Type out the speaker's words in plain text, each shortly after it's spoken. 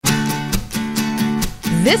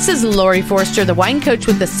This is Lori Forster, the wine coach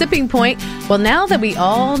with The Sipping Point. Well, now that we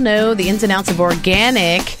all know the ins and outs of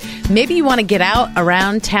organic, maybe you want to get out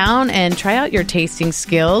around town and try out your tasting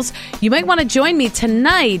skills. You might want to join me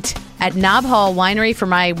tonight at Knob Hall Winery for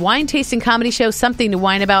my wine tasting comedy show, Something to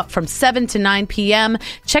Wine About, from 7 to 9 p.m.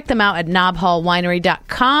 Check them out at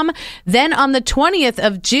knobhallwinery.com. Then on the 20th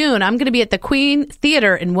of June, I'm going to be at the Queen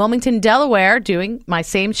Theater in Wilmington, Delaware, doing my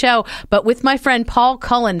same show, but with my friend Paul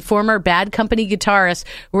Cullen, former Bad Company guitarist.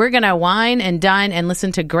 We're going to wine and dine and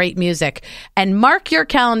listen to great music. And mark your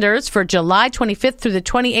calendars for July 25th through the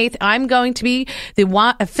 28th. I'm going to be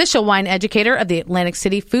the official wine educator of the Atlantic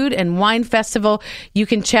City Food and Wine Festival. You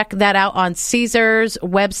can check that out on Caesar's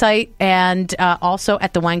website and also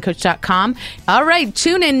at thewinecoach.com. All right,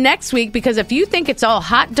 tune in next week, because if you think it's all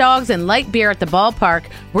hot dogs and light beer at the ballpark,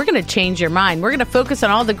 we're going to change your mind. We're going to focus on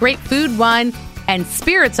all the great food, wine, and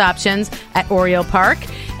spirits options at Oriole Park.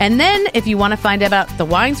 And then if you want to find out about the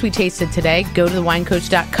wines we tasted today, go to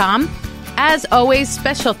thewinecoach.com. As always,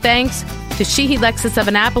 special thanks to Sheehy Lexus of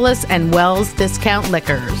Annapolis and Wells Discount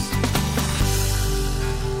Liquors.